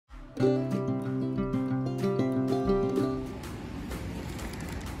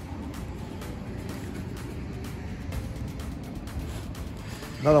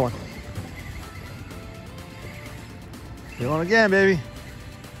Another one. Get on again, baby.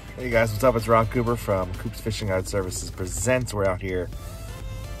 Hey guys, what's up? It's Ron Cooper from Coop's Fishing Guide Services Presents. We're out here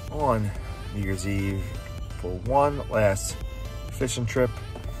on New Year's Eve for one last fishing trip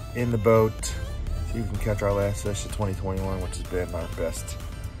in the boat. See if we can catch our last fish of 2021, which has been our best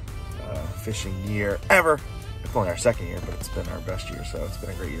fishing year ever. It's only our second year, but it's been our best year, so it's been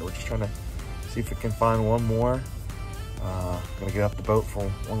a great year. We're just trying to see if we can find one more. Gonna get up the boat for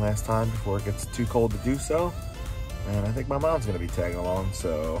one last time before it gets too cold to do so. And I think my mom's gonna be tagging along,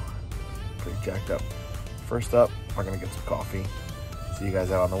 so pretty jacked up. First up, we're gonna get some coffee. See you guys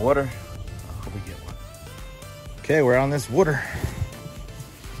out on the water. I hope we get one. Okay, we're on this water.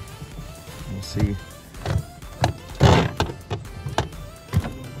 We'll see.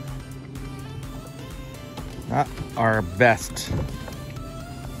 Not our best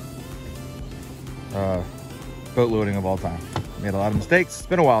boat loading of all time. We made a lot of mistakes. It's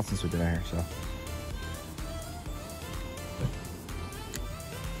been a while since we've been out here, so.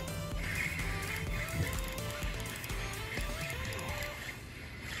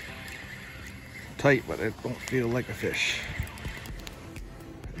 Tight, but it don't feel like a fish.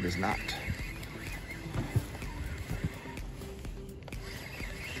 It is not.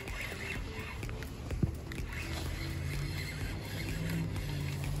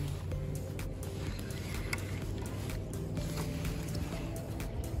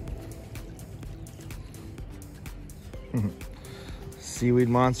 Seaweed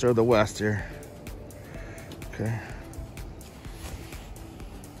monster of the West here. Okay.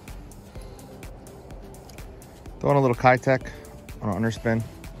 Throwing a little Kitech on an underspin.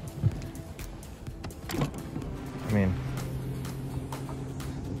 I mean,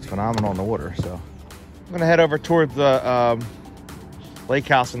 it's phenomenal in the water. So I'm gonna head over towards the lake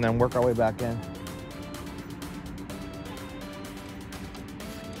house and then work our way back in.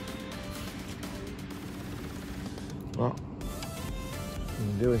 Well, what you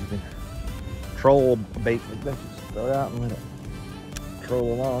can do is you can troll a bait like this. Just throw it out and let it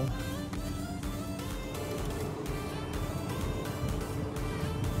troll along.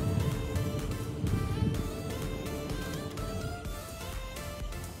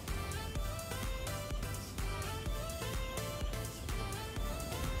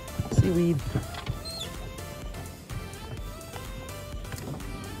 Seaweed.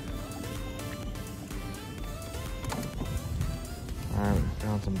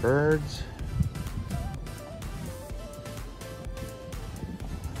 Found some birds.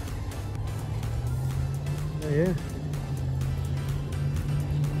 Oh yeah.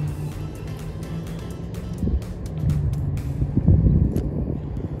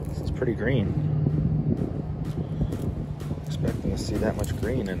 This is pretty green. Expecting to see that much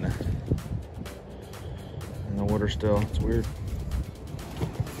green in the water still. It's weird.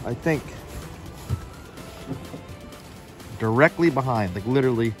 I think directly behind, like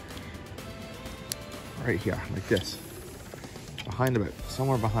literally right here, like this. Behind the boat,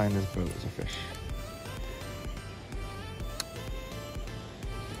 somewhere behind this boat is a fish.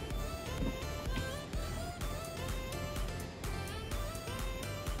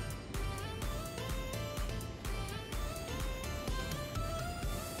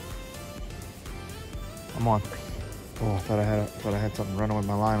 Come on. Oh, I thought I had something running with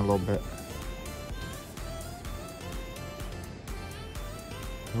my line a little bit.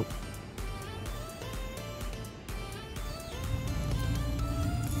 Nope.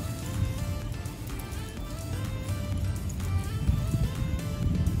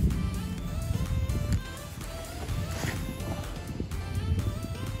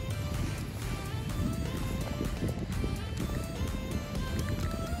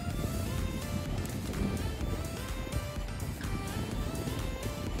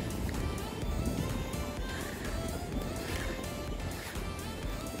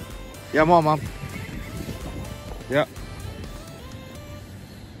 Yeah, Mom. Yep.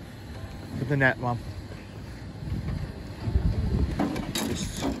 With the net, Mom.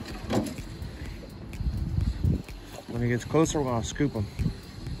 Just when he gets closer, we're gonna scoop him.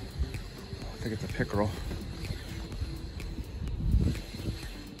 I think it's a pickerel.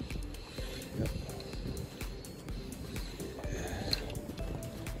 Yep.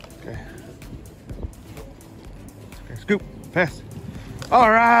 Okay. Okay, scoop, pass. All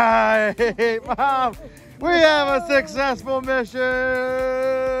right, Mom, we have a successful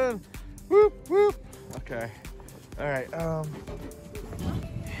mission. Whoop, whoop. Okay, all right.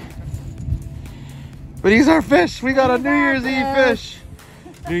 But he's our fish. We got a New Year's Eve fish.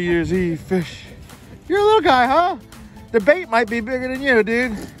 New Year's Eve fish. You're a little guy, huh? The bait might be bigger than you,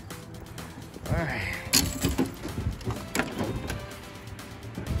 dude. All right.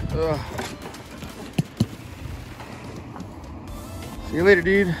 Ugh. See you later,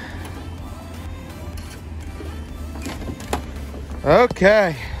 dude.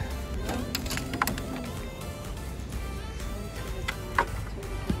 Okay.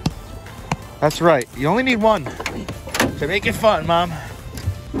 That's right. You only need one to make it fun, Mom.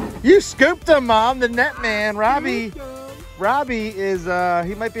 You scooped him, Mom. The net man, Robbie. Robbie is,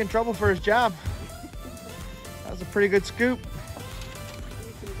 he might be in trouble for his job. That was a pretty good scoop.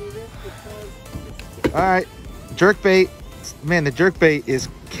 All right, jerk bait. Man, the jerk bait is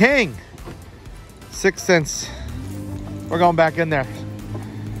king. 6 cents. We're going back in there.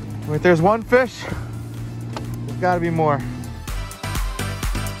 If there's one fish, there's got to be more.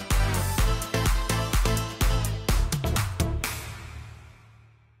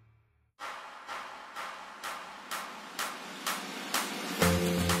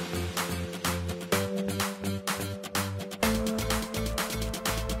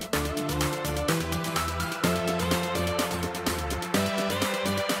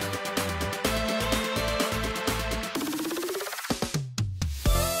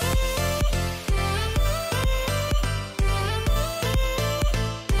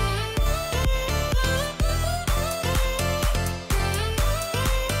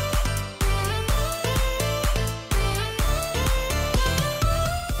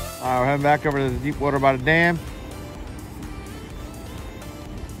 All right, we're heading back over to the deep water by the dam.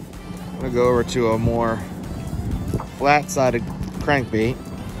 I'm gonna go over to a more flat-sided crankbait.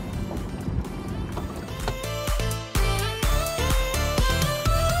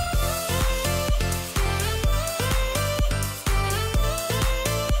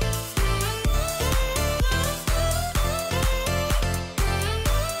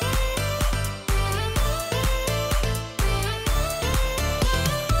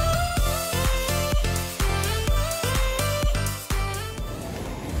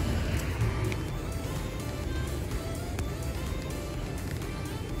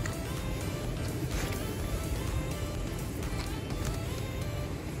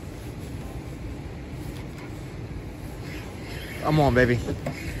 Come on, baby.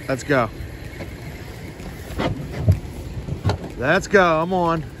 Let's go. Let's go. I'm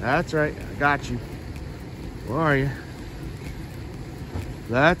on. That's right. I got you. Where are you?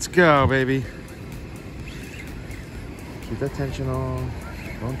 Let's go, baby. Keep that tension on.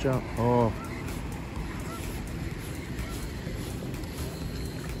 Don't jump. Oh.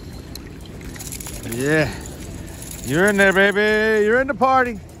 Yeah. You're in there, baby. You're in the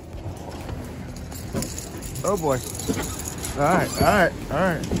party. Oh, boy. All right, all right, all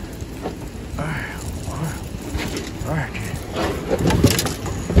right. All right, all right.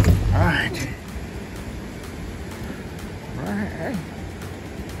 All right. All right, hey.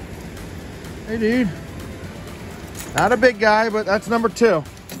 Hey, dude. Not a big guy, but that's number 2. All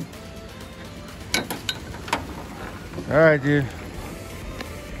right, dude.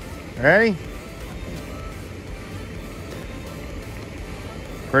 Ready?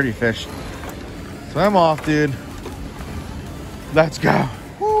 Pretty fish. Swim off, dude. Let's go.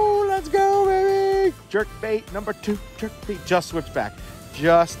 Woo, let's go, baby. Jerk bait number 2. Jerk bait. Just switch back.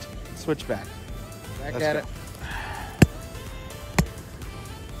 Just switch back. Back at it.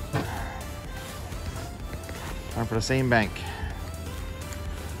 Time for the same bank.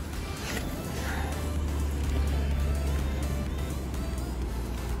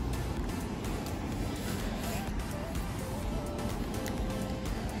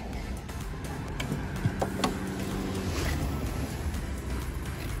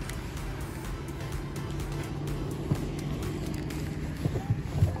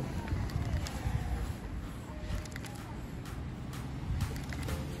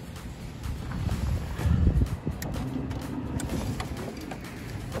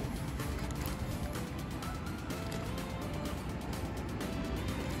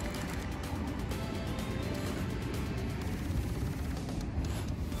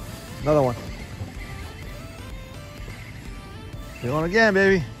 Another one. Feel it again,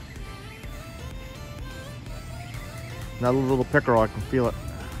 baby. Another little pickerel, I can feel it.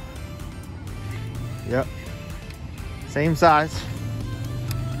 Yep. Same size.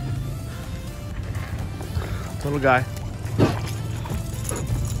 Little guy.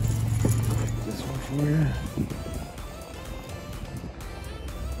 This one for you.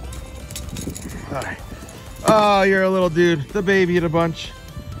 All right. Oh, you're a little dude. The baby of the bunch.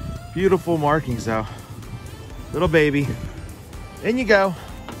 Beautiful markings though. Little baby. In you go.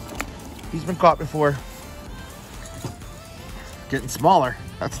 He's been caught before. Getting smaller.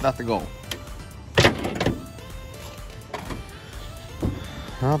 That's not the goal.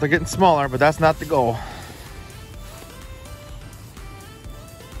 Well, they're getting smaller, but that's not the goal.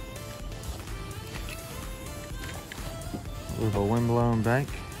 windblown bank.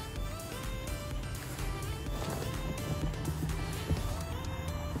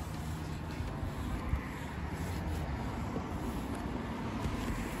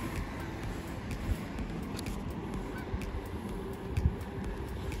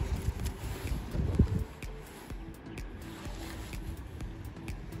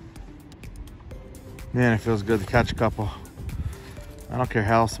 Man, it feels good to catch a couple. I don't care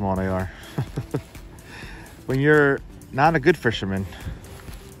how small they are. When you're not a good fisherman,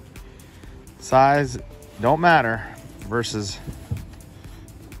 size don't matter versus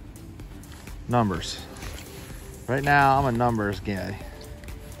numbers. Right now, I'm a numbers guy.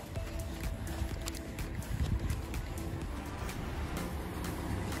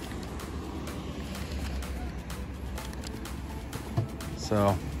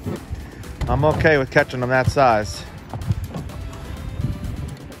 So I'm okay with catching them that size.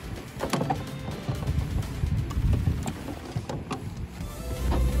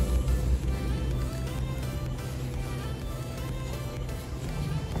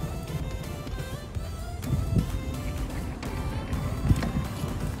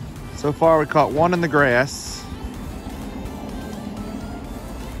 So far we caught one in the grass.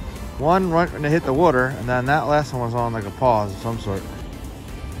 One right when they hit the water, and then that last one was on like a pause of some sort.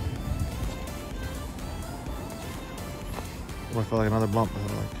 Oh, I felt like another bump.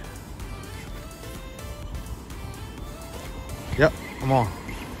 Yep, I'm on.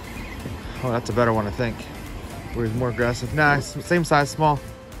 Oh, that's a better one, I think. Where he's more aggressive. Nah, same size, small.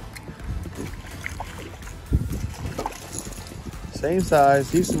 Same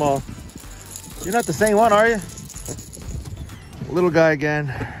size, he's small. You're not the same one, are you? Little guy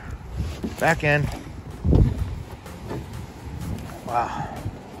again. Back in. Wow.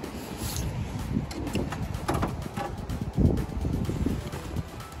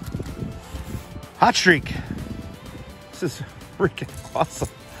 Hot streak. This is freaking awesome.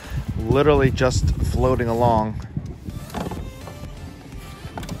 Literally just floating along.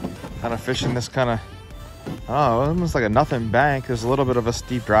 Kind of fishing this kind of, oh, almost like a nothing bank. There's a little bit of a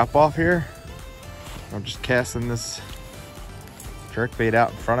steep drop off here. I'm just casting this jerkbait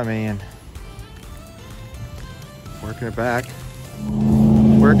out in front of me and working it back.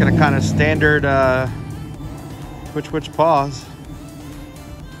 Working a kind of standard twitch pause.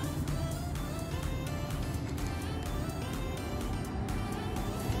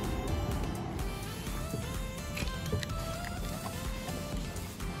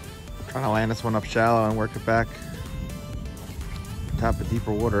 Trying to land this one up shallow and work it back top of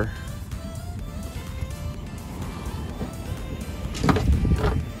deeper water.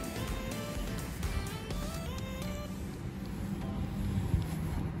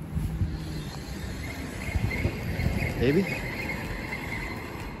 Maybe.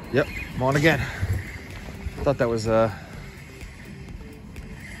 Yep, I'm on again. Thought that was yeah,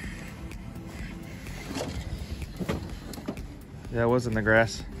 it was in the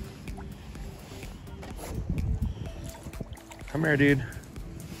grass. Come here, dude.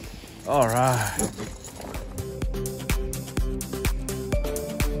 All right.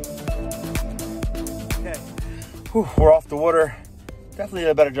 Okay, whew, we're off the water. Definitely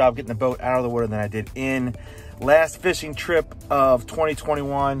did a better job getting the boat out of the water than I did in. Last fishing trip of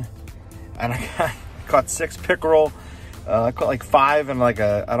 2021, and I caught 6 pickerel. I caught like 5 in like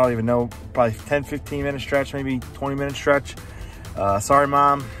a, I don't even know, probably 10-15 minute stretch, maybe 20-minute stretch. Sorry,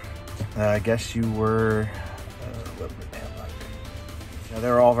 Mom. I guess you were they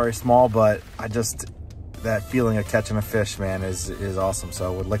were all very small, but I just, that feeling of catching a fish, man, is awesome.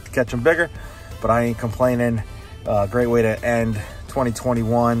 So I would like to catch them bigger, but I ain't complaining. Great way to end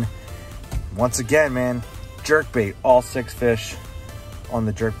 2021. Once again, man, jerkbait, all 6 fish on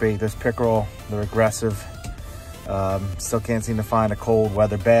the jerkbait. There's pickerel, they're aggressive. Still can't seem to find a cold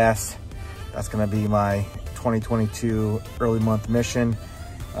weather bass. That's gonna be my 2022 early month mission.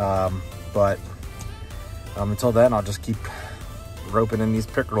 But until then, I'll just keep roping in these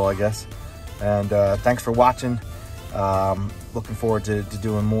pickerel, I guess. And thanks for watching. Looking forward to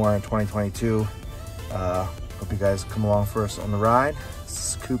doing more in 2022. Hope you guys come along for us on the ride.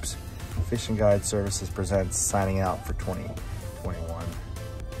 This is Coops Fishing Guide Services presents signing out for 2021.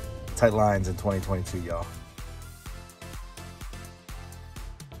 Tight lines in 2022, y'all.